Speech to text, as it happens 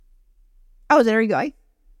Oh, there you go.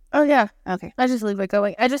 Oh, yeah. Okay. I just leave it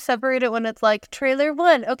going. I just separate it when it's like trailer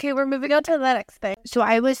 1. Okay, we're moving on to the next thing. So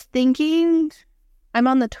I was thinking I'm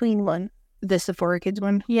on the tween one. the Sephora Kids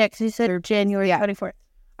one. Yeah, because you said January 24th.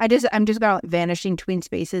 I'm just gonna vanishing tween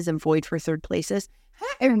spaces and void for third places.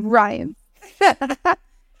 And Ryan.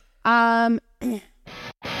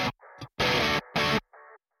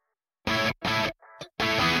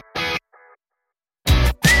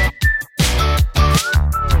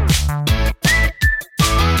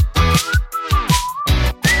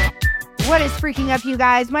 What is freaking up, you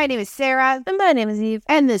guys? My name is Sarah. And my name is Eve.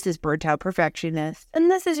 And this is Birdtail Perfectionist. And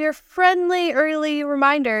this is your friendly early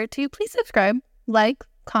reminder to please subscribe, like,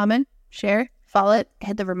 comment, share, follow it.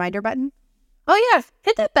 Hit the reminder button. Oh, yeah.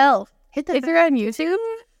 Hit that bell. Hit the If you're on YouTube.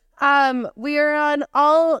 We are on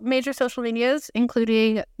all major social medias,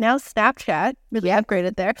 including now Snapchat. Really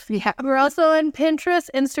upgraded there. Yeah. We're also on Pinterest,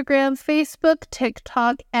 Instagram, Facebook,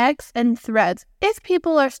 TikTok, X, and Threads. If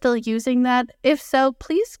people are still using that, if so,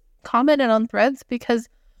 please comment it on Threads because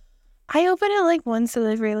I open it like once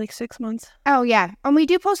every 6 months. Oh, yeah. And we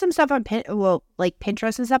do post some stuff on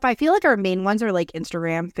Pinterest and stuff. I feel like our main ones are like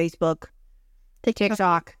Instagram, Facebook,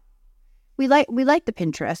 TikTok. We like the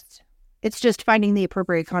Pinterest. It's just finding the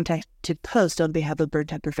appropriate content to post on behalf of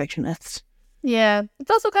Birdtail Perfectionists. Yeah.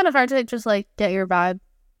 It's also kind of hard to just get your vibe.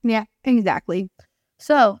 Yeah, exactly.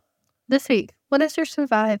 So, this week, what is your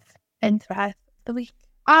survive and thrive of the week?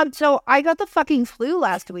 So I got the fucking flu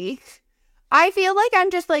last week. I feel like I'm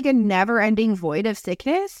just like a never-ending void of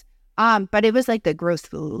sickness. But it was like the gross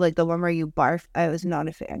flu, like the one where you barf. I was not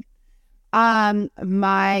a fan.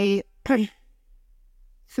 My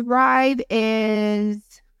thrive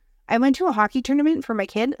is I went to a hockey tournament for my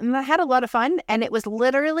kid and I had a lot of fun. And it was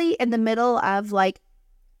literally in the middle of like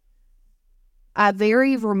a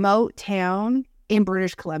very remote town in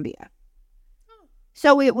British Columbia.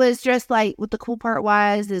 So it was just like, what the cool part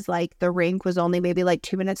is like the rink was only maybe like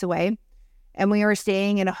 2 minutes away. And we were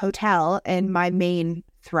staying in a hotel. And my main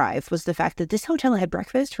thrive was the fact that this hotel had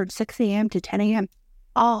breakfast from 6 a.m. to 10 a.m.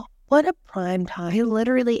 Oh, what a prime time. I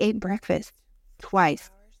literally ate breakfast twice.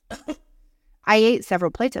 I ate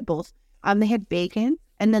several plates at both. They had bacon.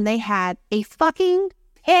 And then they had a fucking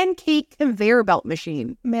pancake conveyor belt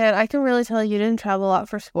machine. Man, I can really tell you didn't travel a lot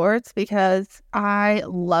for sports because I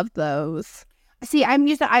love those. See,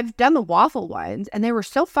 I've done the waffle ones, and they were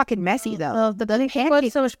so fucking messy, though. Oh, the pancake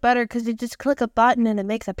one's so much better because you just click a button and it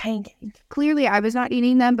makes a pancake. Clearly, I was not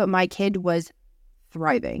eating them, but my kid was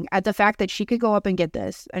thriving at the fact that she could go up and get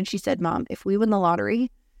this. And she said, Mom, if we win the lottery,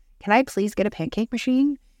 can I please get a pancake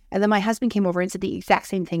machine? And then my husband came over and said the exact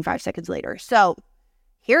same thing 5 seconds later. So,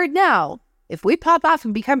 here and now, if we pop off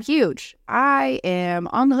and become huge, I am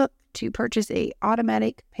on the hook to purchase a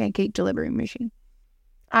automatic pancake delivery machine.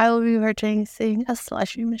 I will be purchasing a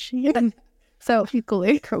slushy machine. So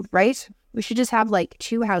equally. Right? We should just have like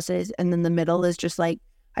 2 houses and then the middle is just like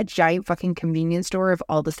a giant fucking convenience store of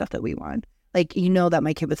all the stuff that we want. Like, you know that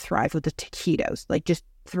my kid would thrive with the taquitos. Like, just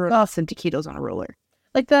throw some taquitos on a roller.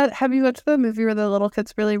 Like that, have you watched the movie where the little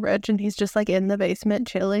kid's really rich and he's just like in the basement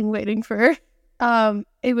chilling, waiting for,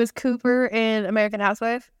 it was Cooper in American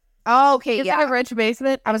Housewife. Oh, okay, He's yeah. in a rich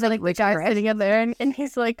basement. I was like, the guy sitting in there and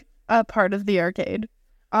he's like a part of the arcade.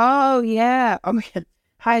 Oh, yeah. Oh, my God.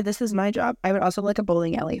 Hi, this is my job. I would also like a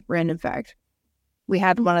bowling alley. Random fact. We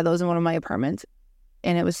had one of those in one of my apartments,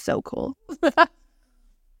 and it was so cool.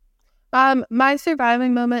 My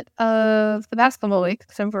surviving moment of the past couple of weeks,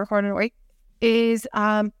 because I'm recording a week, is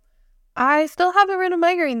I still have a random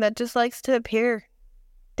migraine that just likes to appear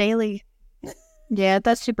daily. Yeah,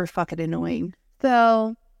 that's super fucking annoying.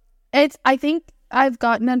 So, I think I've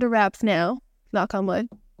gotten under wraps now, knock on wood.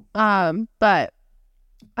 But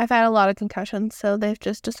I've had a lot of concussions, so they've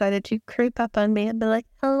just decided to creep up on me and be like,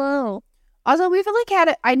 hello. Also, we've like had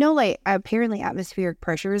it. I know like apparently atmospheric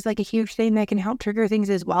pressure is like a huge thing that can help trigger things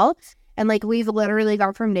as well. And like we've literally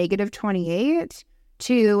gone from -28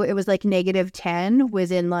 to it was like -10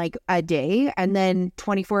 within like a day. And then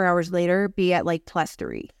 24 hours later be at like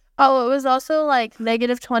 +3. Oh, it was also like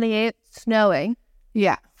 -28, snowing.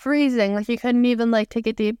 Yeah. Freezing. Like you couldn't even like take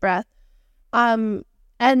a deep breath. And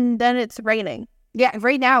then it's raining. Yeah,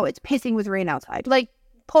 right now it's pissing with rain outside. Like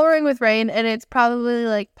pouring with rain, and it's probably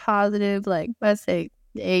like positive, like let's say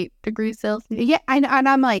 8 degrees Celsius. Yeah, and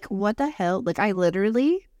I'm like, what the hell? Like I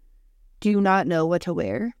literally do not know what to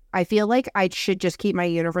wear. I feel like I should just keep my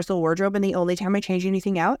universal wardrobe, and the only time I change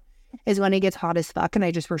anything out is when it gets hot as fuck and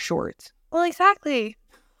I just wear shorts. Well, exactly.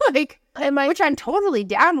 Like, which I'm totally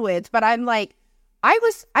down with, but I'm like, I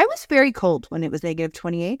was very cold when it was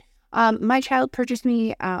 -28. My child purchased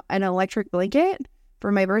me an electric blanket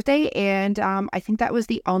for my birthday. And I think that was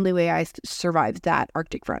the only way I survived that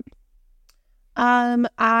Arctic front.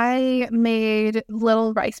 I made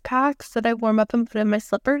little rice packs that I warm up and put in my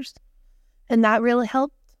slippers, and that really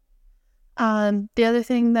helped. The other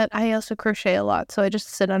thing that I also crochet a lot, so I just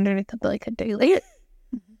sit underneath the blanket daily.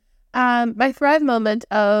 My Thrive moment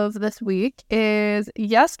of this week is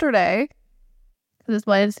yesterday, this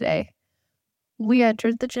Wednesday, we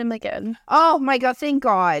entered the gym again. Oh my God, thank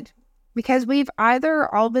God. Because we've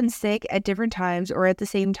either all been sick at different times or at the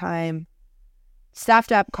same time,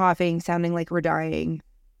 stuffed up, coughing, sounding like we're dying.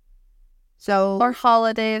 So, or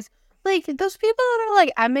holidays. Like, those people that are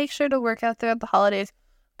like, I make sure to work out throughout the holidays.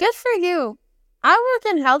 Good for you. I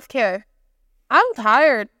work in healthcare. I'm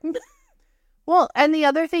tired. Well, and the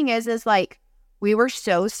other thing is like, we were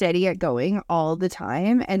so steady at going all the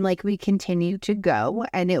time, and like we continued to go,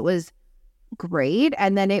 and it was great.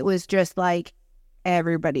 And then it was just like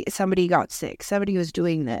somebody got sick, somebody was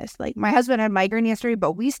doing this. Like, my husband had migraine yesterday,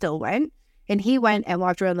 but we still went, and he went and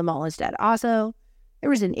walked around the mall instead. Also, there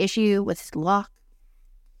was an issue with his lock.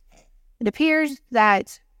 It appears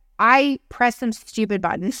that I pressed some stupid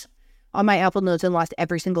buttons on my Apple Notes and lost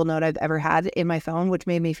every single note I've ever had in my phone, which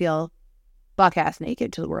made me feel buck-ass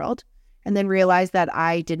naked to the world. And then realized that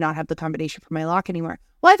I did not have the combination for my lock anymore.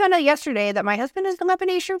 Well, I found out yesterday that my husband has the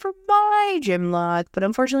combination for my gym lock, but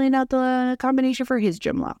unfortunately not the combination for his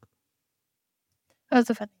gym lock. That was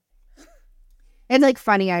a fun. It's like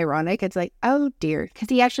funny, ironic. It's like, oh dear, because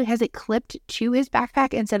he actually has it clipped to his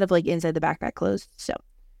backpack instead of like inside the backpack closed. So,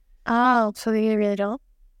 so you really don't?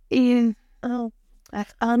 Yeah. Oh,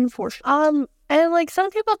 that's unfortunate. And like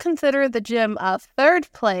some people consider the gym a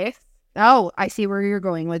third place. Oh, I see where you're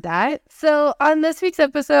going with that. So on this week's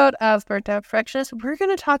episode of Burnt Out Perfectionist, we're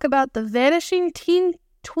going to talk about the vanishing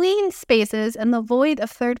tween spaces and the void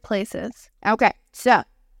of third places. Okay, so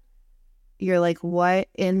you're like, what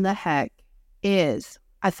in the heck is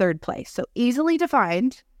a third place? So easily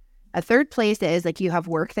defined, a third place is like you have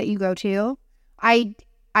work that you go to.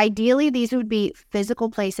 Ideally, these would be physical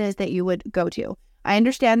places that you would go to. I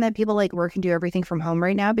understand that people like work and do everything from home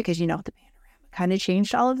right now because, you know, the panorama kind of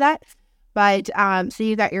changed all of that. But so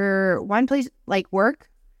you got your one place like work,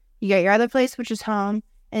 you got your other place, which is home,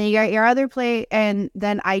 and you got your other place, and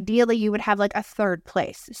then ideally you would have like a third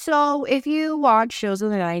place. So if you watch shows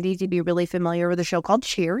in the 90s, you'd be really familiar with a show called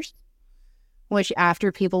Cheers, which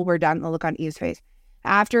after people were done, the look on Eve's face,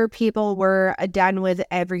 after people were done with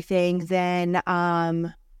everything, then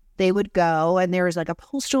they would go, and there was like a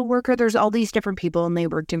postal worker. There's all these different people, and they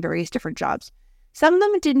worked in various different jobs. Some of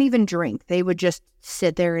them didn't even drink. They would just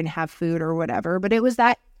sit there and have food or whatever. But it was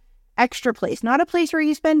that extra place, not a place where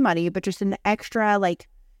you spend money, but just an extra like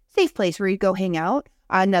safe place where you go hang out.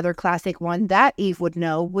 Another classic one that Eve would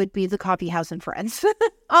know would be the Coffee House and Friends.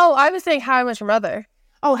 Oh, I was saying How I Met Your Mother.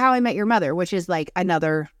 Oh, How I Met Your Mother, which is like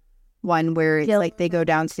another one where it's like they go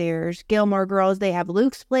downstairs. Gilmore Girls, they have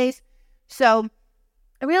Luke's place. So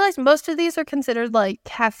I realized most of these are considered like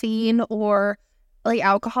caffeine or like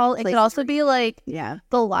alcohol. It could also be like the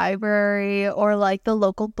library or like the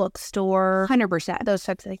local bookstore. 100%. Those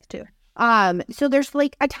types of things too. So there's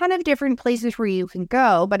like a ton of different places where you can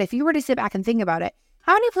go. But if you were to sit back and think about it,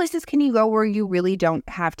 how many places can you go where you really don't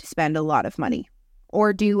have to spend a lot of money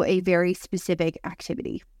or do a very specific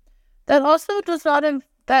activity? That also does not,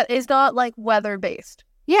 that is not like weather based.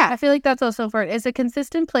 Yeah. I feel like that's also important. It's a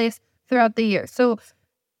consistent place throughout the year. So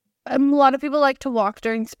a lot of people like to walk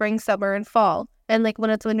during spring, summer, and fall. And like when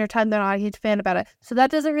it's wintertime, they're not a huge fan about it. So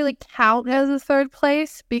that doesn't really count as a third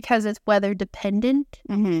place because it's weather dependent.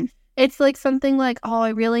 Mm-hmm. It's like something like, oh, I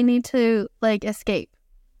really need to like escape.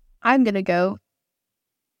 I'm going to go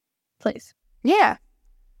place. Yeah.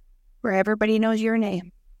 Where everybody knows your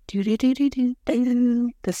name. Do.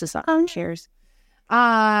 This is on Cheers.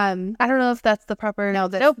 I don't know if that's the proper. No,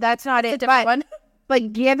 nope, that's not it. It's a different one.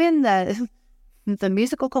 But given the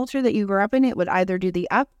musical culture that you grew up in, it would either do the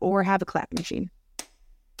up or have a clap machine.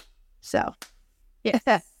 So,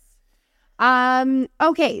 yes.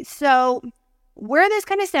 Okay, so where this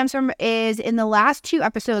kind of stems from is in the last two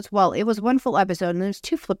episodes. Well, it was one full episode and there's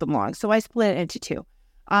two flip-alongs, so I split it into two.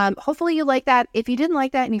 Hopefully you like that. If you didn't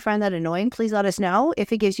like that and you find that annoying, please let us know.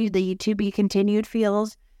 If it gives you the to be continued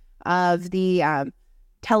feels of the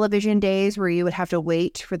television days where you would have to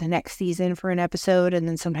wait for the next season for an episode and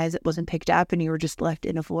then sometimes it wasn't picked up and you were just left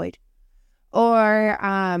in a void. Or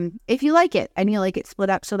if you like it and you like it split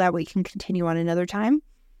up so that we can continue on another time.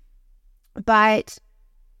 But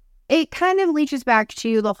it kind of leaches back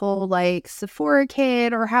to the whole like Sephora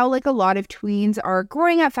kid or how like a lot of tweens are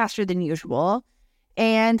growing up faster than usual.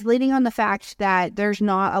 and leading on the fact that there's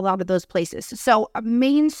not a lot of those places. So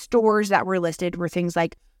main stores that were listed were things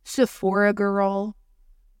like Sephora Girl,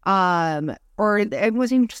 or it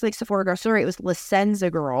wasn't even just like Sephora Girl, sorry, it was La Senza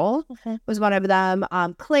Girl was one of them.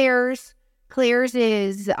 Claire's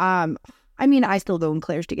is, I mean, I still go in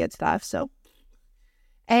Claire's to get stuff, so.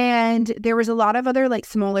 And there was a lot of other like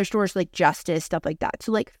smaller stores like Justice, stuff like that.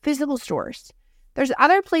 So like physical stores. There's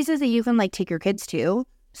other places that you can like take your kids to.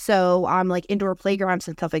 So like indoor playgrounds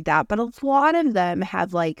and stuff like that. But a lot of them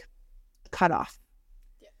have like cut off.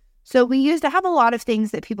 Yeah. So we used to have a lot of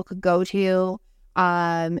things that people could go to.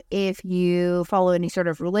 If you follow any sort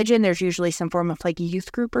of religion, there's usually some form of like youth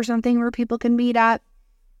group or something where people can meet at.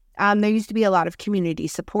 There used to be a lot of community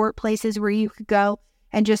support places where you could go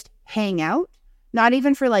and just hang out. Not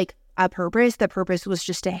even for like a purpose. The purpose was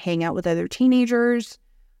just to hang out with other teenagers.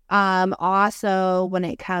 Also, when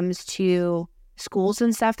it comes to schools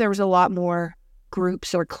and stuff, there was a lot more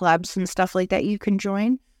groups or clubs and stuff like that you can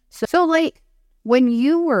join. So like when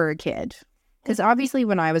you were a kid, because obviously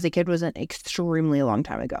when I was a kid was an extremely long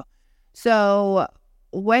time ago. So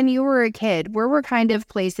when you were a kid, where were kind of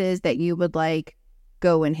places that you would like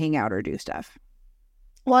go and hang out or do stuff?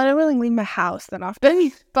 Well, I don't really leave my house that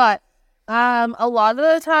often, but a lot of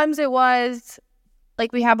the times it was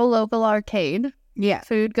like we have a local arcade. Yeah.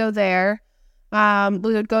 So we'd go there.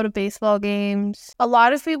 We would go to baseball games. A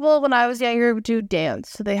lot of people when I was younger would do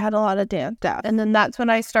dance. So they had a lot of dance stuff. And then that's when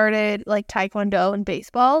I started like taekwondo and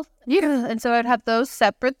baseball. Yeah. And so I'd have those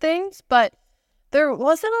separate things. But there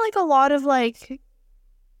wasn't like a lot of like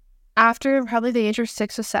after probably the age of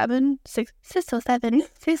 6 or 7. There wasn't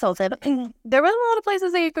a lot of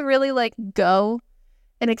places that you could really like go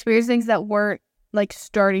and experience things that weren't like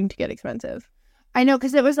starting to get expensive. I know,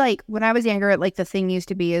 because it was like when I was younger, like the thing used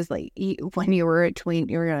to be is like when you were a tween,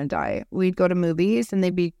 you were gonna die. We'd go to movies and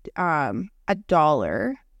they'd be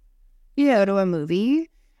 $1. You go to a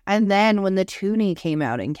movie, and then when the toonie came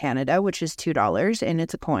out in Canada, which is $2, and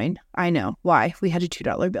it's a coin. I know why we had a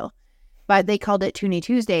 $2 bill, but they called it Toonie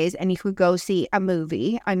Tuesdays, and you could go see a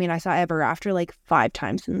movie. I mean, I saw Ever After like 5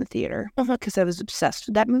 times in the theater because I was obsessed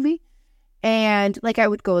with that movie. And like I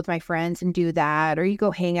would go with my friends and do that, or you go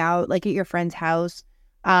hang out like at your friend's house,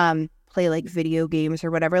 play like video games or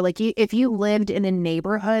whatever. Like if you lived in a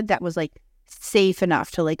neighborhood that was like safe enough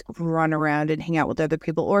to like run around and hang out with other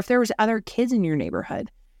people, or if there was other kids in your neighborhood,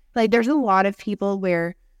 like there's a lot of people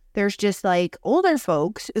where there's just like older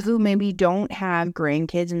folks who maybe don't have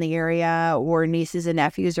grandkids in the area or nieces and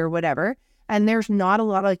nephews or whatever. And there's not a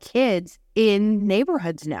lot of kids in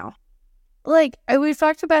neighborhoods now. Like, we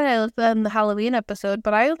talked about it in the Halloween episode,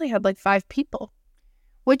 but I only had like 5 people.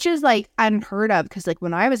 Which is like unheard of, because like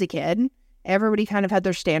when I was a kid, everybody kind of had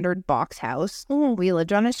their standard box house. We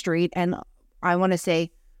lived on a street, and I want to say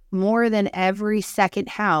more than every second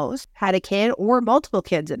house had a kid or multiple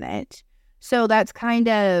kids in it. So that's kind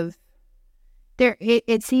of,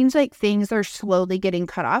 it seems like things are slowly getting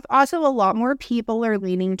cut off. Also, a lot more people are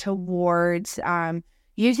leaning towards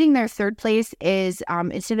using their third place is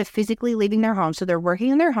instead of physically leaving their home. So they're working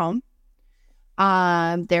in their home.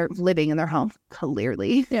 They're living in their home,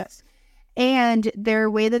 clearly. Yes. And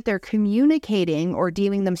their way that they're communicating or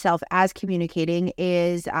deeming themselves as communicating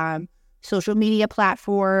is social media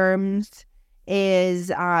platforms,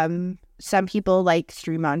 is some people like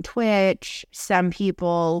stream on Twitch. Some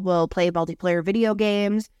people will play multiplayer video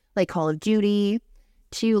games like Call of Duty,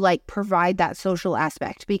 to like provide that social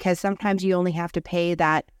aspect, because sometimes you only have to pay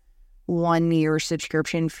that 1-year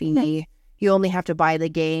subscription fee. You only have to buy the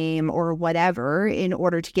game or whatever in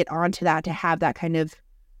order to get onto that, to have that kind of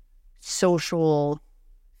social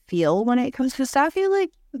feel when it comes to stuff. I feel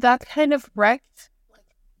like that kind of wrecked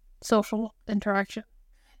social interaction.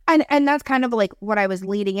 And that's kind of like what I was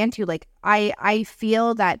leading into. Like I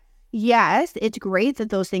feel that yes, it's great that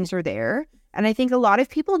those things are there. And I think a lot of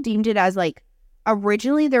people deemed it as like,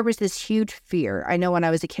 originally, there was this huge fear, I know when I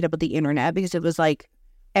was a kid, about the internet, because it was like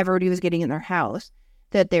everybody was getting in their house,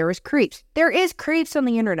 that there was creeps. There is creeps on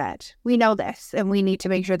the internet. We know this, and we need to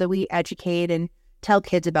make sure that we educate and tell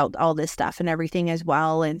kids about all this stuff and everything as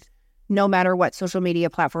well. And no matter what social media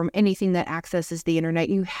platform, anything that accesses the internet,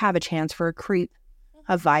 you have a chance for a creep,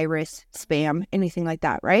 a virus, spam, anything like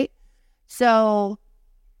that, right? So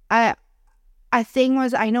a thing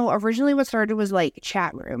was, I know originally what started was like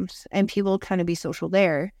chat rooms, and people would kind of be social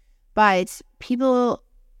there, but people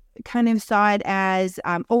kind of saw it as,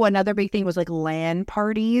 another big thing was like LAN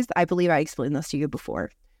parties. I believe I explained this to you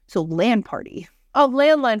before. So LAN party. Oh,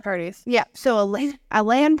 landline parties. Yeah. So a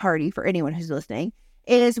LAN party, for anyone who's listening,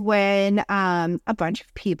 is when a bunch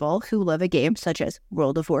of people who love a game such as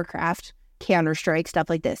World of Warcraft, Counter-Strike, stuff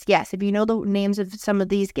like this. Yes, if you know the names of some of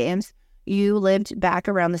these games, you lived back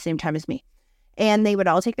around the same time as me. And they would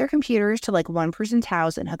all take their computers to like one person's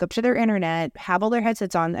house and hook up to their internet, have all their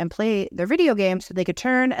headsets on, and play their video games so they could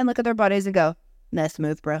turn and look at their buddies and go, "Nice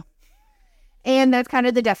move, bro." And that's kind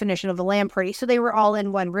of the definition of a LAN party. So they were all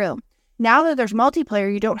in one room. Now that there's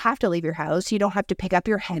multiplayer, you don't have to leave your house. You don't have to pick up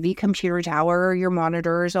your heavy computer tower, your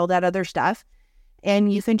monitors, all that other stuff.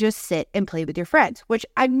 And you can just sit and play with your friends, which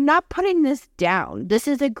I'm not putting this down. This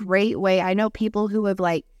is a great way. I know people who have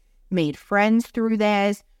like made friends through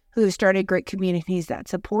this, who have started great communities that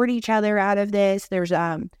support each other out of this. There's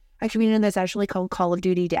a community that's actually called Call of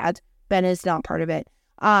Duty Dads. Ben is not part of it.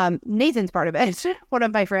 Nathan's part of it, one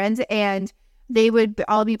of my friends. And they would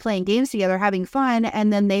all be playing games together, having fun.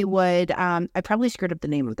 And then they would, I probably screwed up the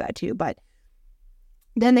name of that too, but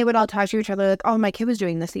then they would all talk to each other like, "Oh, my kid was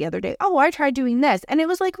doing this the other day. Oh, I tried doing this." And it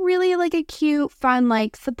was like really like a cute, fun,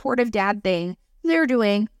 like supportive dad thing they're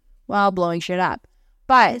doing while blowing shit up.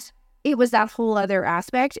 But it was that whole other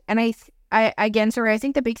aspect. And I again, sorry, I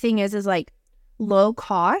think the big thing is like low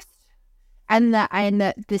cost and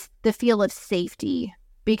the feel of safety,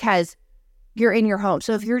 because you're in your home.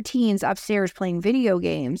 So if your teen's upstairs playing video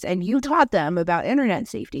games and you taught them about internet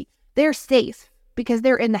safety, they're safe because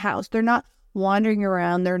they're in the house. They're not wandering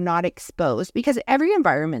around. They're not exposed, because every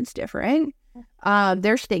environment's different.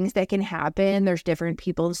 There's things that can happen. There's different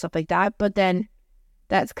people and stuff like that. But then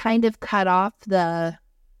that's kind of cut off the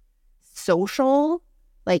social,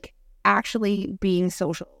 like actually being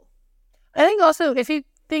social. I think also if you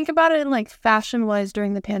think about it in like fashion wise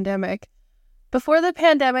during the pandemic, before the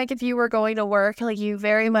pandemic, if you were going to work, like you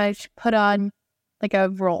very much put on like a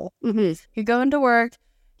role. Mm-hmm. You go into work,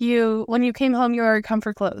 when you came home, you were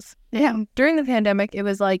comfort clothes. Yeah. During the pandemic, it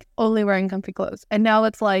was like only wearing comfy clothes. And now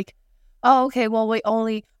it's like, oh, okay, well, I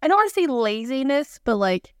don't want to say laziness, but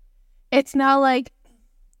like, it's now like,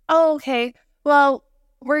 oh, okay, well,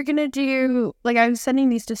 we're going to do, like I was sending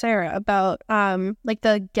these to Sarah about like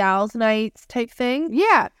the gals nights type thing.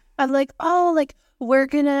 Yeah. I'm like, oh, like we're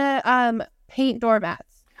going to paint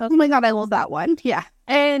doormats. Oh my God, I love that one. Yeah.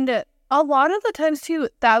 And a lot of the times too,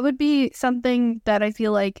 that would be something that I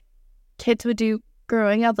feel like kids would do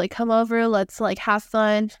growing up, like come over, let's like have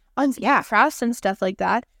fun on crafts and stuff like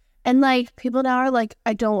that. And like people now are like,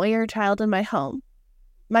 I don't want your child in my home.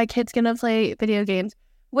 My kid's gonna play video games,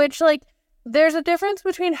 which like there's a difference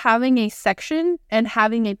between having a section and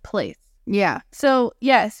having a place. Yeah. So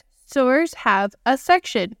yes, stores have a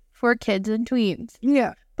section for kids and tweens.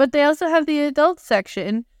 Yeah. But they also have the adult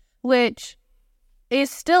section, which is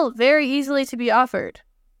still very easily to be offered.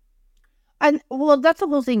 And well, that's the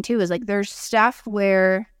whole thing too, is like there's stuff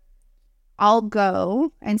where I'll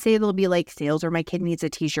go and say there'll be like sales or my kid needs a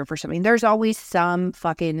t-shirt for something. There's always some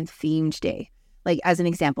fucking themed day. Like as an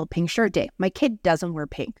example, pink shirt day. My kid doesn't wear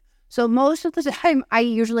pink. So most of the time I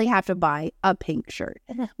usually have to buy a pink shirt,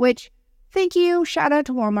 which thank you. Shout out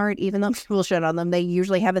to Walmart. Even though people shit on them, they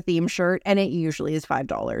usually have a theme shirt and it usually is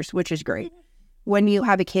 $5, which is great when you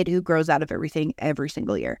have a kid who grows out of everything every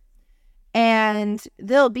single year. And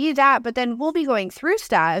there'll be that, but then we'll be going through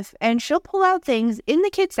stuff and she'll pull out things in the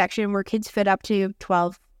kids section where kids fit up to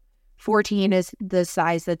 12, 14 is the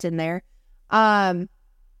size that's in there. And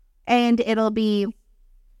it'll be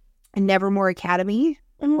Nevermore Academy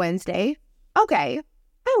Wednesday. Okay.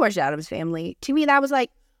 I watched Addams Family. To me, that was like,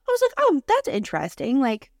 I was like, oh, that's interesting.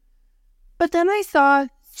 Like, but then I saw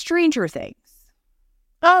Stranger Things.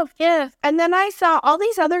 Oh, yeah. And then I saw all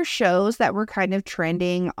these other shows that were kind of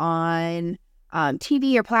trending on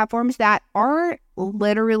TV or platforms that aren't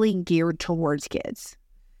literally geared towards kids.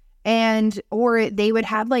 Or they would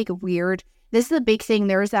have like weird, this is a big thing.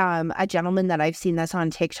 There's a gentleman that I've seen that's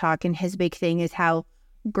on TikTok, and his big thing is how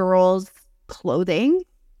younger girls'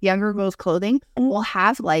 clothing will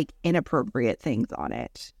have like inappropriate things on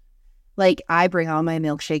it. Like, I bring all my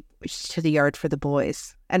milkshake to the yard for the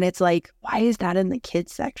boys. And it's like, why is that in the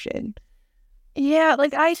kids section? Yeah,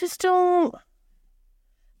 like, I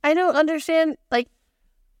don't understand. Like,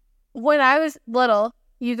 when I was little,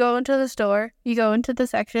 you go into the store, you go into the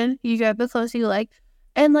section, you grab the clothes you like.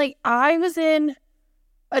 And, like, I was in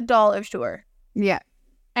a dollar store. Yeah.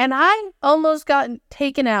 And I almost got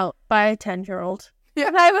taken out by a 10-year-old. Yeah.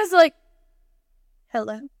 And I was like,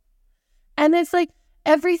 hello. And it's like,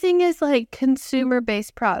 everything is like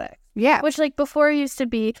consumer-based products. Yeah. Which like before used to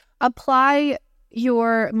be apply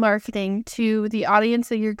your marketing to the audience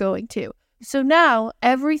that you're going to. So now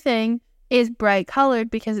everything is bright colored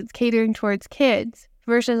because it's catering towards kids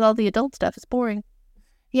versus all the adult stuff is boring.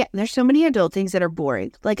 Yeah, there's so many adult things that are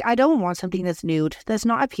boring. Like, I don't want something that's nude, that's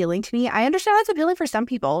not appealing to me. I understand that's appealing for some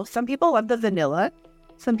people. Some people love the vanilla.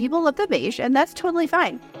 Some people love the beige, and that's totally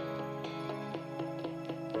fine.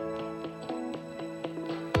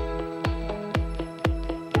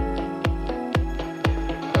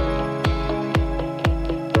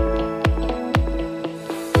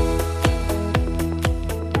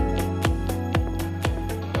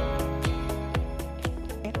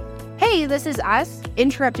 Hey, this is us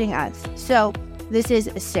interrupting us. So this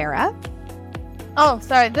is Sarah. Oh,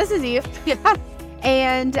 sorry. This is Eve.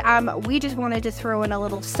 And we just wanted to throw in a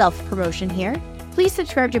little self-promotion here. Please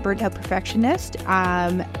subscribe to Burnt Out Perfectionist,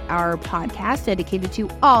 our podcast dedicated to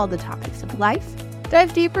all the topics of life.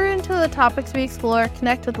 Dive deeper into the topics we explore,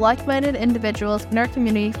 connect with like-minded individuals in our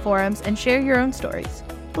community forums, and share your own stories.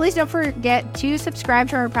 Please don't forget to subscribe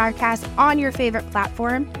to our podcast on your favorite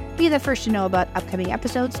platform. Be the first to know about upcoming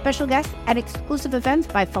episodes, special guests, and exclusive events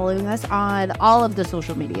by following us on all of the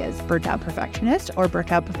social medias, Burnt Out Perfectionist or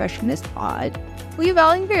Burnt Out Perfectionist Pod. We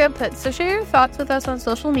value your input, so share your thoughts with us on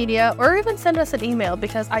social media or even send us an email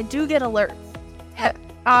because I do get alerts.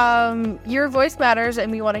 Your voice matters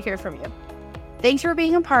and we want to hear from you. Thanks for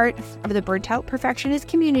being a part of the Burnt Out Perfectionist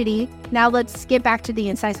community. Now let's get back to the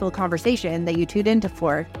insightful conversation that you tuned into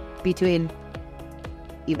for between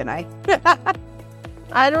Eve and I.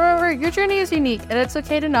 And remember, your journey is unique and it's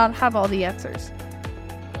okay to not have all the answers.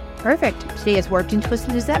 Perfect. Stay as warped and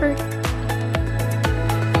twisted as ever.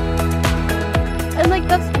 And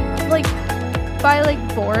that's by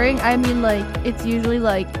boring, I mean it's usually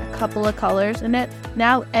a couple of colors in it.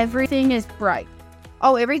 Now everything is bright.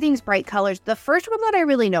 Oh, everything's bright colors. The first one that I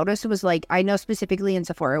really noticed was I know specifically in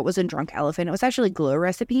Sephora, it was in Drunk Elephant. It was actually Glow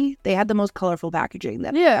Recipe. They had the most colorful packaging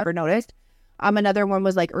that I've ever noticed. Another one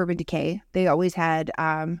was Urban Decay. They always had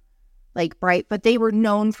bright, but they were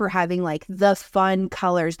known for having the fun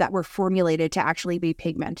colors that were formulated to actually be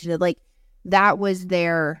pigmented. That was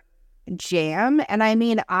their jam. And I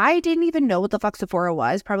mean, I didn't even know what the fuck Sephora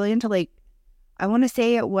was probably until I want to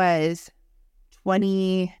say it was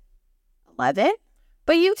 2011.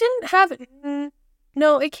 But you didn't have it.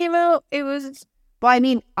 No, it came out. It was. Well, I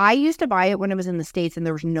mean, I used to buy it when it was in the States and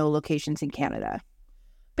there was no locations in Canada.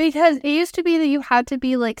 Because it used to be that you had to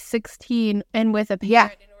be 16 and with a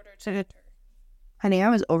parent in order to enter. Honey, I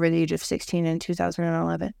was over the age of 16 in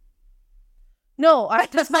 2011. No, I'm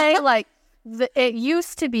just saying it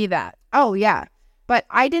used to be that. Oh, yeah. But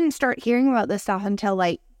I didn't start hearing about this stuff until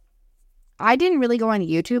I didn't really go on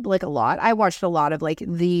YouTube a lot. I watched a lot of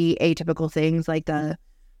the atypical things the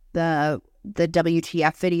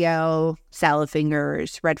WTF video, Salad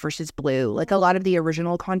Fingers, Red versus Blue, a lot of the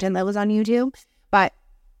original content that was on YouTube. But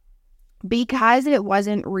because it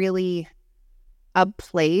wasn't really a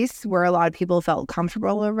place where a lot of people felt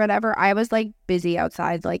comfortable or whatever, I was busy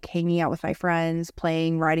outside, hanging out with my friends,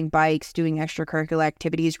 playing, riding bikes, doing extracurricular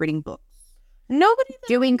activities, reading books. Nobody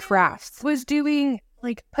doing crafts was doing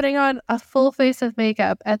putting on a full face of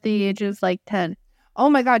makeup at the age of 10. Oh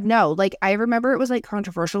my God, no. I remember it was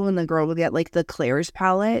controversial when the girl would get the Claire's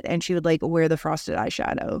palette and she would wear the frosted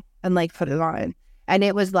eyeshadow and put it on. And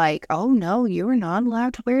it was oh no, you were not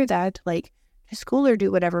allowed to wear that. To school or do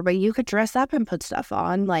whatever, but you could dress up and put stuff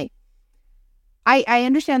on. I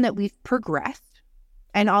understand that we've progressed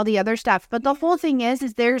and all the other stuff, but the whole thing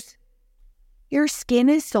is your skin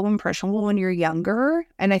is so impressionable when you're younger.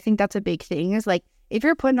 And I think that's a big thing is if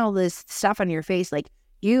you're putting all this stuff on your face,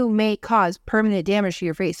 you may cause permanent damage to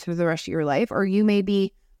your face for the rest of your life, or you may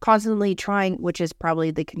be constantly trying, which is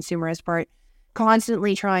probably the consumerist part,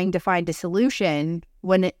 constantly trying to find a solution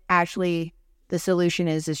when it actually the solution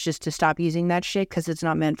is just to stop using that shit because it's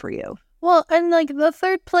not meant for you. Well, and the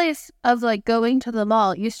third place of going to the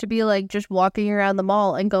mall used to be just walking around the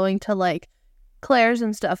mall and going to Claire's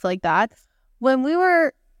and stuff like that. When we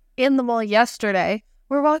were in the mall yesterday,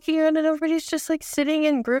 we're walking around and everybody's just sitting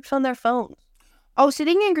in groups on their phones. Oh,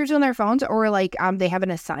 sitting in groups on their phones, or they have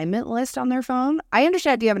an assignment list on their phone. I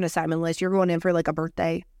understand if you have an assignment list, you're going in for a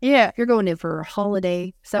birthday. Yeah. You're going in for a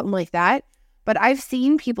holiday, something like that. But I've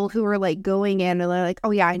seen people who are going in and they're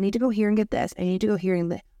oh yeah, I need to go here and get this. I need to go here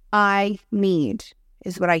and this. I need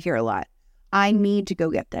is what I hear a lot. I need to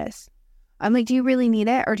go get this. I'm do you really need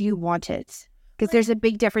it or do you want it? Because there's a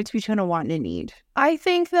big difference between a want and a need. I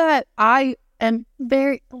think that I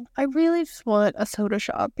really just want a soda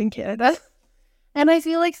shop in Canada. And I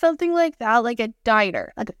feel something like that, a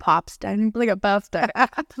diner. Like a Pop's diner. Like a Pop's diner.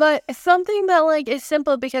 But something that is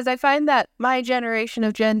simple because I find that my generation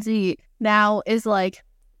of Gen Z now is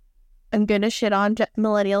I'm going to shit on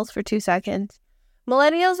millennials for 2 seconds.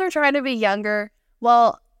 Millennials are trying to be younger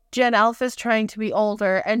while Gen Alpha is trying to be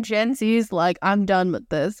older and Gen Z is I'm done with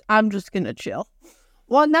this. I'm just going to chill.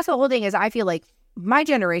 Well, and that's the whole thing is I feel my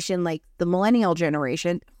generation, the millennial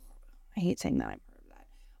generation, I hate saying that, I'm part of that.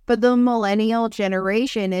 But the millennial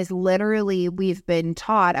generation is literally, we've been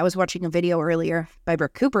taught, I was watching a video earlier by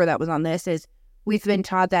Brooke Cooper that was on this, is we've been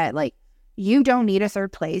taught that, like, you don't need a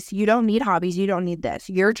third place. You don't need hobbies. You don't need this.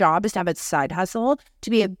 Your job is to have a side hustle, to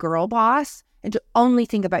be a girl boss, and to only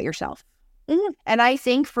think about yourself. And I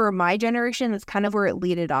think for my generation, that's kind of where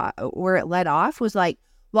it led off was like,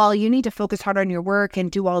 well, you need to focus hard on your work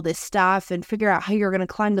and do all this stuff and figure out how you're going to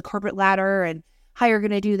climb the corporate ladder and how you're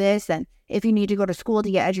going to do this. And if you need to go to school to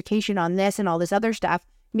get education on this and all this other stuff.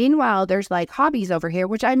 Meanwhile, there's like hobbies over here,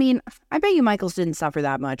 which I mean, I bet you Michaels didn't suffer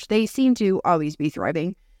that much. They seem to always be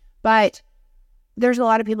thriving. But there's a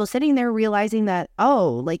lot of people sitting there realizing that,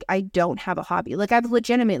 oh, like I don't have a hobby. Like I've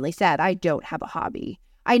legitimately said, I don't have a hobby.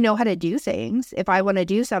 I know how to do things. If I want to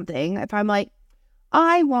do something, if I'm like,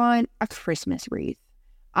 I want a Christmas wreath,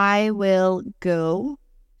 I will go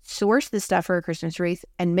source the stuff for a Christmas wreath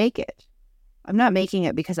and make it. I'm not making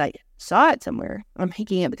it because I saw it somewhere. I'm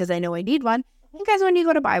making it because I know I need one. Because when you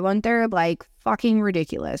go to buy one, they're like fucking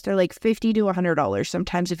ridiculous. They're like $50 to $100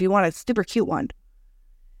 sometimes if you want a super cute one.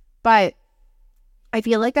 But I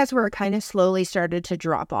feel like that's where it kind of slowly started to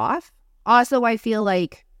drop off. Also, I feel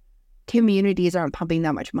like communities aren't pumping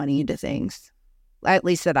that much money into things, at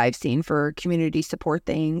least that I've seen, for community support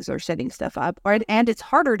things or setting stuff up. And it's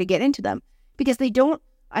harder to get into them because they don't,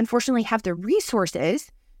 unfortunately, have the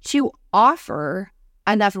resources to offer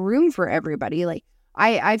enough room for everybody. Like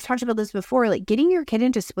I've talked about this before, like getting your kid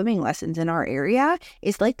into swimming lessons in our area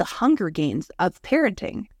is like the Hunger Games of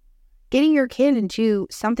parenting. Getting your kid into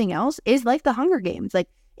something else is like the Hunger Games. Like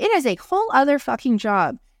it is a whole other fucking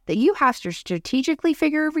job that you have to strategically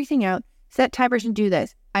figure everything out, set timers and do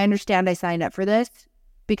this. I understand I signed up for this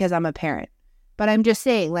because I'm a parent. But I'm just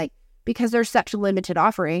saying, like, because there's such limited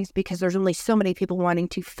offerings, because there's only so many people wanting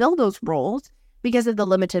to fill those roles, because of the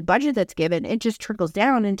limited budget that's given, it just trickles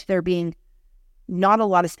down into there being not a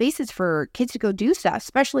lot of spaces for kids to go do stuff,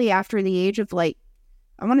 especially after the age of, like,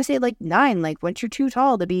 I want to say, like, 9. Like, once you're too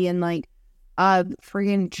tall to be in, like, a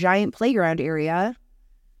friggin' giant playground area.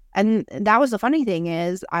 And that was the funny thing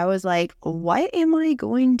is, I was like, what am I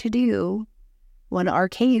going to do when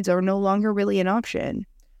arcades are no longer really an option?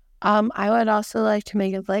 I would also like to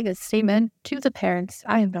make a statement to the parents.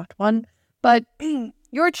 I am not one, but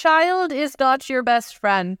your child is not your best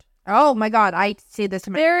friend. Oh my God, I say this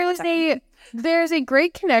to my there's a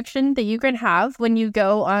great connection that you can have when you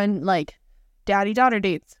go on like daddy-daughter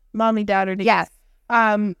dates, mommy-daughter dates. Yes.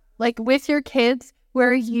 Like with your kids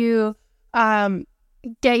where you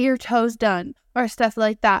get your toes done or stuff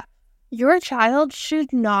like that. Your child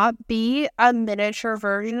should not be a miniature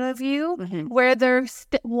version of you where they're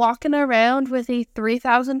walking around with a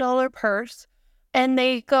 $3,000 purse and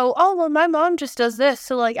they go, oh, well, my mom just does this,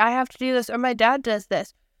 so like I have to do this, or my dad does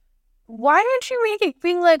this. Why aren't you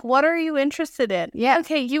being like, what are you interested in? Yeah.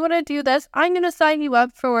 Okay, you want to do this? I'm going to sign you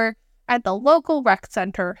up for at the local rec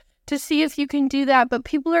center to see if you can do that. But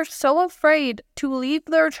people are so afraid to leave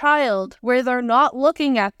their child where they're not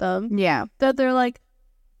looking at them. Yeah. That they're like,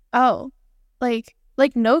 oh, like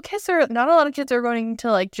not a lot of kids are going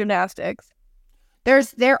to like gymnastics.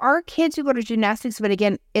 There are kids who go to gymnastics, but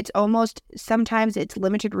again, it's almost, sometimes it's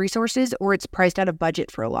limited resources or it's priced out of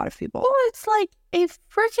budget for a lot of people. Well, it's like a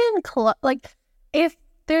freaking club. Like if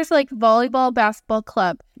there's like volleyball, basketball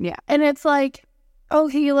club. Yeah. And it's like, oh,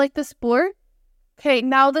 you like the sport? Okay,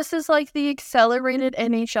 now this is like the accelerated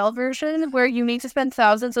NHL version where you need to spend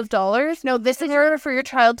thousands of dollars. No, this is in order for your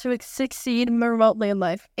child to succeed remotely in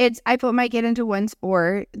life. I put my kid into one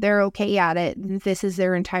sport. They're okay at it. This is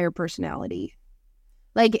their entire personality.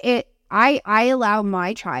 Like I allow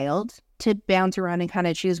my child to bounce around and kind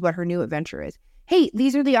of choose what her new adventure is. Hey,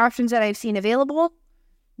 these are the options that I've seen available.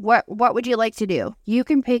 What would you like to do? You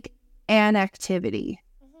can pick an activity.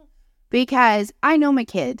 Because I know my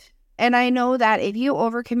kid. And I know that if you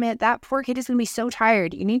overcommit, that poor kid is going to be so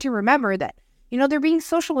tired. You need to remember that, they're being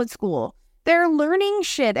social at school. They're learning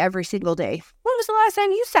shit every single day. When was the last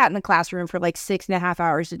time you sat in a classroom for like 6.5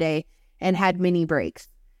 hours a day and had mini breaks?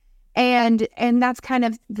 And that's kind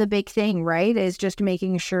of the big thing, right? Is just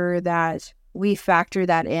making sure that we factor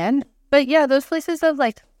that in. But yeah, those places of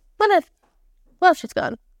like, she's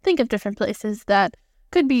gone. Think of different places that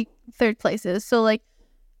could be third places. So like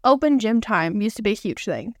open gym time used to be a huge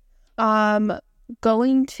thing.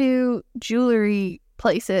 Going to jewelry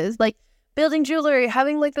places, like building jewelry,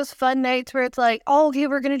 having like those fun nights where it's like, oh, okay,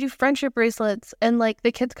 we're going to do friendship bracelets. And like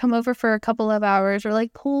the kids come over for a couple of hours, or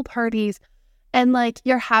like pool parties. And like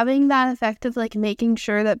you're having that effect of like making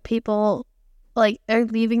sure that people like are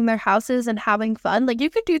leaving their houses and having fun. Like you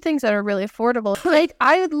could do things that are really affordable. Like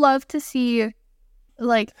I would love to see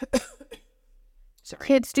like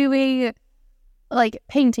kids doing like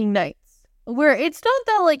painting nights, where it's not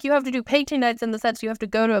that like you have to do painting nights in the sense you have to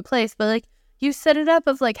go to a place, but like you set it up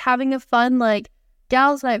of like having a fun like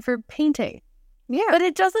gals night for painting. Yeah. But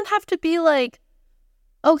it doesn't have to be like,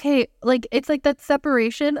 okay, like it's like that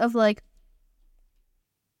separation of like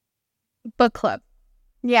book club.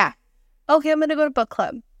 Yeah. Okay, I'm gonna go to book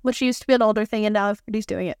club, which used to be an older thing and now everybody's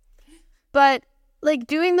doing it. But like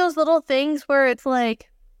doing those little things where it's like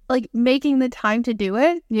making the time to do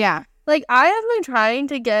it. Yeah. Like I have been trying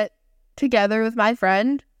to get together with my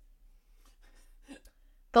friend.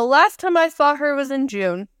 The last time I saw her was in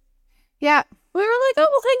June. Yeah. We were like, oh,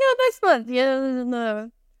 we'll hang out next month. Yeah.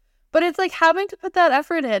 No. But it's like having to put that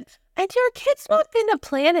effort in. And your kid's not going to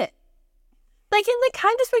plan it. Like in the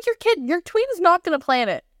kindest way, your tween is not going to plan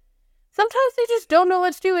it. Sometimes they just don't know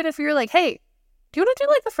what to do. And if you're like, hey, do you want to do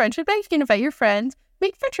like the friendship day? You can invite your friends,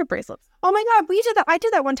 make friendship bracelets. Oh my God, we did that. I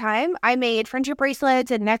did that one time. I made friendship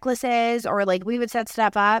bracelets and necklaces, or like we would set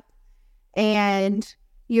stuff up. And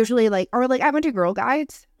usually I went to Girl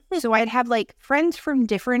Guides. So I'd have like friends from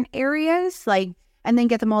different areas, like, and then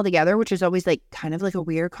get them all together, which is always like kind of like a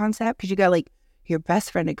weird concept because you got like your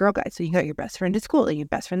best friend at Girl Guides. So you got your best friend at school and your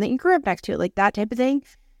best friend that you grew up next to, like that type of thing.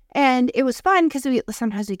 And it was fun because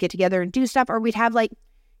sometimes we'd get together and do stuff, or we'd have like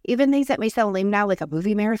even things that may sound lame now, like a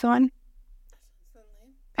movie marathon.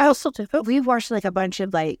 I also do. We've watched like a bunch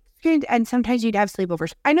of like, and sometimes you'd have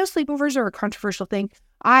sleepovers. I know sleepovers are a controversial thing.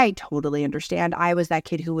 I totally understand. I was that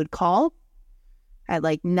kid who would call at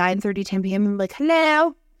like 9:30, 10 p.m. and be like,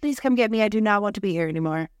 hello, please come get me. I do not want to be here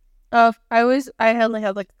anymore. I only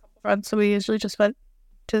had like a couple friends, so we usually just went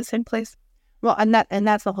to the same place. Well, and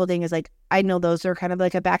that's the whole thing is like, I know those are kind of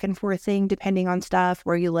like a back and forth thing depending on stuff,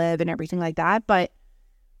 where you live and everything like that. But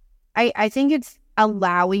I think it's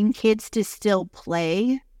allowing kids to still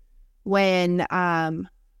play when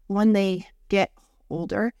they get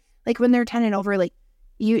older, like when they're 10 and over. Like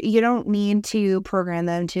you don't need to program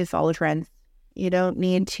them to follow trends. You don't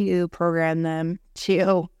need to program them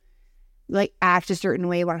to like act a certain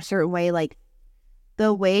way, want a certain way. Like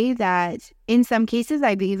the way that in some cases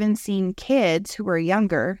I've even seen kids who are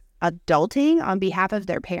younger adulting on behalf of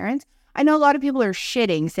their parents. I know a lot of people are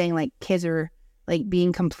shitting, saying like kids are like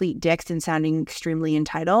being complete dicks and sounding extremely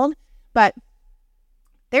entitled. But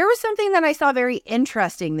there was something that I saw very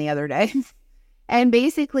interesting the other day. And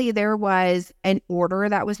basically there was an order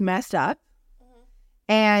that was messed up.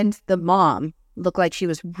 And the mom looked like she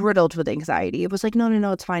was riddled with anxiety. It was like,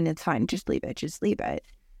 no, it's fine. Just leave it.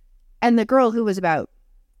 And the girl, who was about,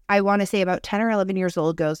 I want to say about 10 or 11 years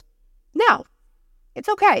old, goes, no, it's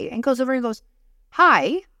okay. And goes over and goes,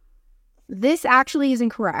 hi, this actually is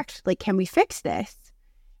incorrect. Like, can we fix this?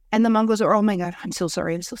 And the mom goes, oh my God, I'm so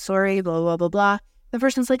sorry, blah, blah, blah, blah. The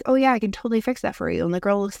person's like, oh yeah, I can totally fix that for you. And the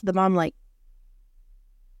girl looks at the mom like,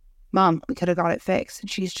 Mom, we could have got it fixed. And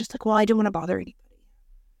she's just like, well, I don't want to bother anybody.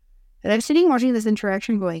 And I'm sitting watching this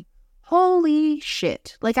interaction going, holy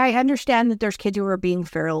shit. Like, I understand that there's kids who are being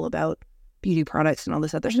feral about beauty products and all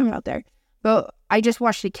this other stuff out there. But I just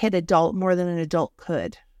watched a kid adult more than an adult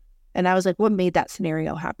could. And I was like, what made that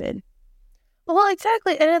scenario happen? Well,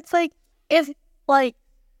 exactly. And it's like,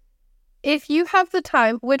 if you have the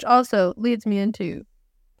time, which also leads me into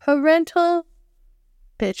parental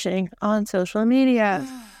bitching on social media.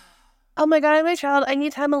 Oh my God, I'm a child. I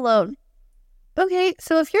need time alone. Okay,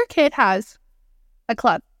 so if your kid has a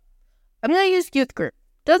club, I'm going to use youth group.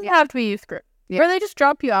 Doesn't have to be youth group. Yeah. Where they just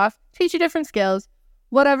drop you off, teach you different skills,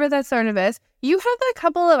 whatever that sort of is. You have that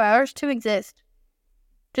couple of hours to exist.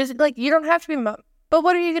 Just like, you don't have to be mom. But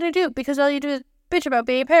what are you going to do? Because all you do is bitch about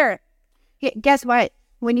being a parent. Yeah, guess what?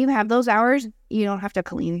 When you have those hours, you don't have to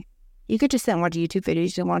clean. You could just sit and watch YouTube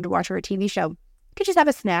videos you wanted to watch, or a TV show. You could just have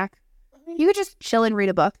a snack. You could just chill and read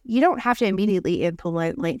a book. You don't have to immediately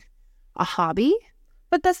implement like a hobby.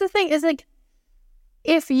 But that's the thing, is like,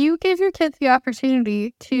 if you give your kids the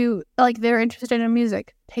opportunity to, like, they're interested in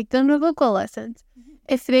music, take them to vocal lessons.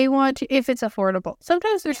 If they want to, if it's affordable.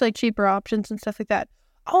 Sometimes there's like cheaper options and stuff like that.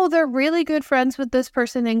 Oh, they're really good friends with this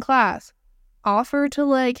person in class. Offer to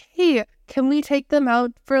like, hey, can we take them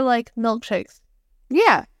out for like milkshakes?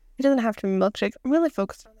 Yeah. It doesn't have to be milkshakes. I'm really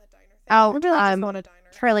focused on that diner thing. Oh, really just on a diner.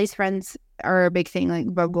 Charlie's friends are a big thing, like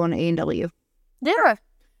about going to A&W. Yeah.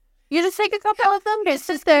 You just take a couple of them, it's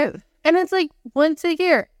just there. And it's like once a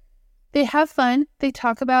year. They have fun. They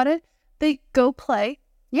talk about it. They go play.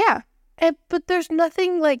 Yeah. But there's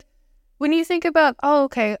nothing like, when you think about, oh,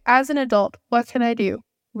 okay, as an adult, what can I do?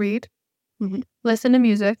 Read, listen to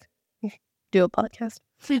music, do a podcast.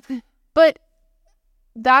 But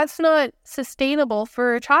that's not sustainable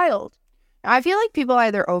for a child. I feel like people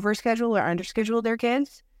either overschedule or underschedule their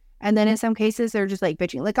kids. And then in some cases, they're just like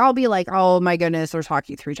bitching. Like, I'll be like, oh my goodness, there's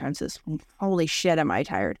hockey 3 times this week. Holy shit, am I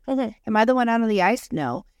tired? Okay. Am I the one out on the ice?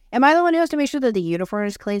 No. Am I the one who has to make sure that the uniform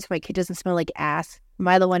is clean so my kid doesn't smell like ass? Am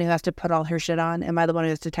I the one who has to put all her shit on? Am I the one who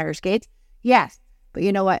has to tie her skates? Yes. But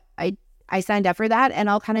you know what? I signed up for that, and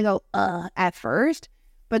I'll kind of go, at first.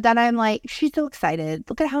 But then I'm like, she's so excited.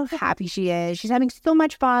 Look at how happy she is. She's having so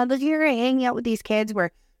much fun. Look at her hanging out with these kids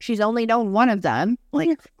where she's only known one of them,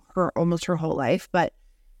 like almost her whole life. But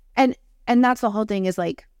and that's the whole thing is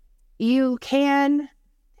like, I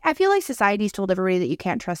feel like society's told everybody that you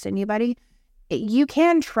can't trust anybody. You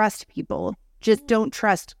can trust people, just don't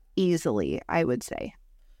trust easily, I would say.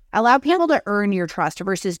 Allow people to earn your trust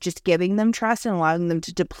versus just giving them trust and allowing them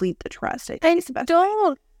to deplete the trust. I think it's the best.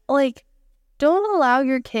 Don't allow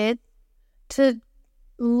your kid to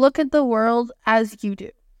look at the world as you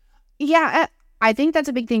do. Yeah, I think that's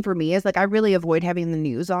a big thing for me is like I really avoid having the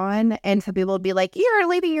news on, and some people would be like, you're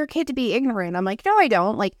leaving your kid to be ignorant. I'm like, no, I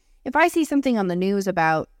don't. Like if I see something on the news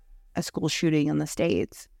about a school shooting in the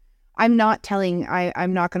States, I'm not going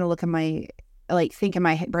to look at my, think in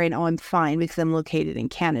my brain, oh, I'm fine because I'm located in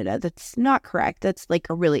Canada. That's not correct. That's like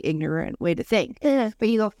a really ignorant way to think. But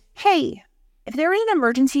you go, hey, if there is an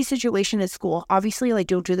emergency situation at school, obviously, like,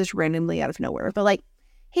 don't do this randomly out of nowhere. But like,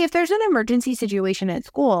 hey, if there's an emergency situation at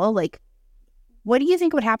school, like, what do you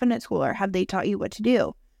think would happen at school, or have they taught you what to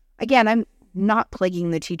do? Again, I'm not plaguing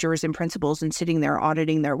the teachers and principals and sitting there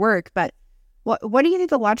auditing their work, but what do you think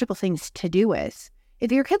the logical things to do is?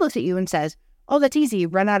 If your kid looks at you and says, oh, that's easy,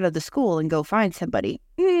 run out of the school and go find somebody,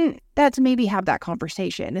 that's maybe have that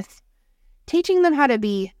conversation. It's teaching them how to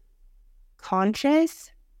be conscious.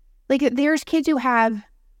 Like, there's kids who have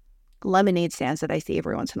lemonade stands that I see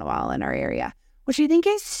every once in a while in our area, which I think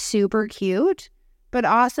is super cute, but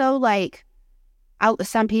also, like,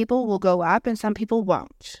 some people will go up and some people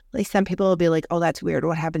won't. Like, some people will be like, oh, that's weird.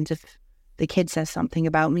 What happens if the kid says something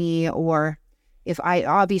about me? Or if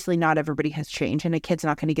obviously not everybody has changed and a kid's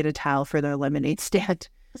not going to get a towel for their lemonade stand.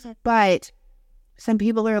 Okay. But some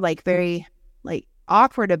people are like very like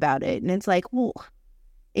awkward about it. And it's like, well,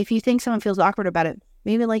 if you think someone feels awkward about it,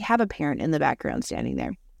 maybe like have a parent in the background standing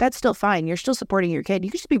there. That's still fine. You're still supporting your kid.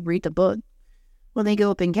 You could just read the book when they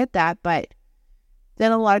go up and get that. But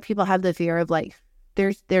then a lot of people have the fear of like,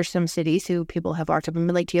 there's some cities who people have walked up and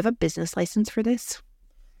been like, do you have a business license for this?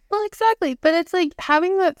 Well, exactly. But it's like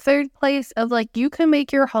having that third place of like, you can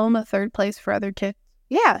make your home a third place for other kids.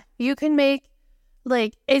 Yeah. You can make,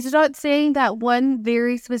 like, it's not saying that one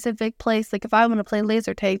very specific place. Like if I want to play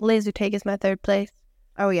laser tag is my third place.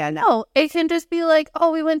 Oh, yeah. No, it can just be like,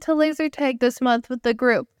 oh, we went to laser tag this month with the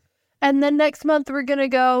group. And then next month we're going to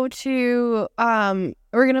go to,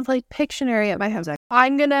 we're going to play Pictionary at my house.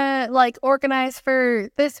 I'm going to like organize for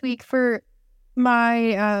this week for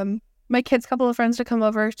my, my kid's couple of friends to come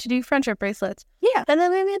over to do friendship bracelets. Yeah. And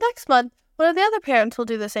then maybe next month, one of the other parents will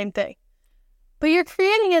do the same thing. But you're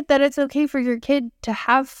creating it that it's okay for your kid to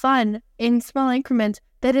have fun in small increments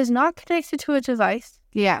that is not connected to a device.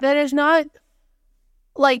 Yeah. That is not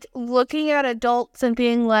like looking at adults and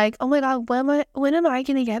being like, oh my God, when am I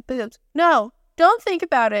going to get boobs? No, don't think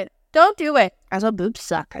about it. Don't do it. Also, boobs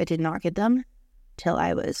suck. I did not get them till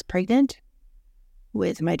I was pregnant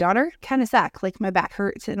with my daughter. Kind of suck. Like my back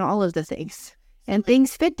hurts and all of the things. And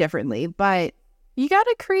things fit differently, but you got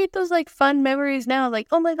to create those like fun memories now. Like,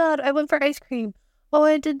 oh my God, I went for ice cream. Oh,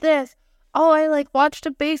 I did this. Oh, I like watched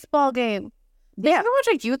a baseball game. Yeah. I can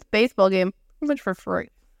watch a youth baseball game pretty much for free.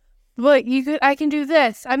 But I can do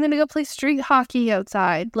this. I'm going to go play street hockey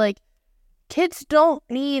outside. Like, kids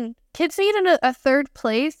need a third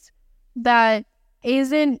place that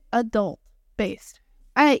isn't adult based.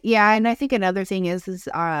 Yeah, and I think another thing is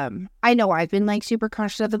I know I've been like super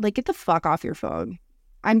conscious of it. Like, get the fuck off your phone.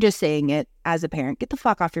 I'm just saying it as a parent. Get the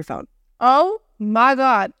fuck off your phone. Oh my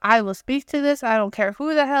God. I will speak to this. I don't care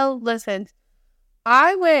who the hell listens.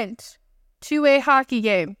 I went to a hockey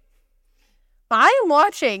game. I am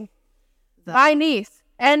watching my niece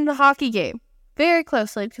and the hockey game very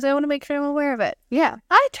closely because I want to make sure I'm aware of it. Yeah.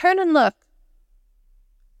 I turn and look,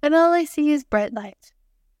 and all I see is bright lights.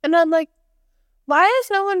 And I'm like, why is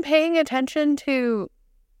no one paying attention to,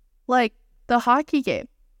 like, the hockey game?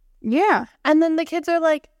 Yeah. And then the kids are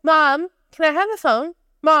like, Mom, can I have a phone?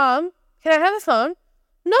 Mom, can I have a phone?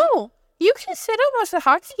 No. You can sit and watch the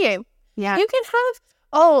hockey game. Yeah. You can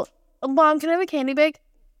have, Mom, can I have a candy bag?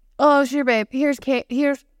 Oh, sure, babe. Here's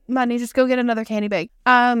money. Just go get another candy bag.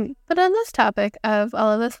 But on this topic of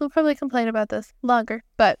all of this, we'll probably complain about this longer.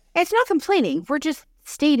 But it's not complaining. We're just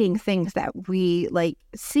stating things that we like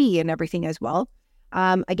see and everything as well.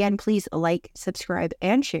 Again, please like, subscribe,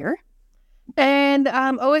 and share. And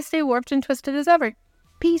always stay warped and twisted as ever.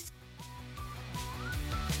 Peace.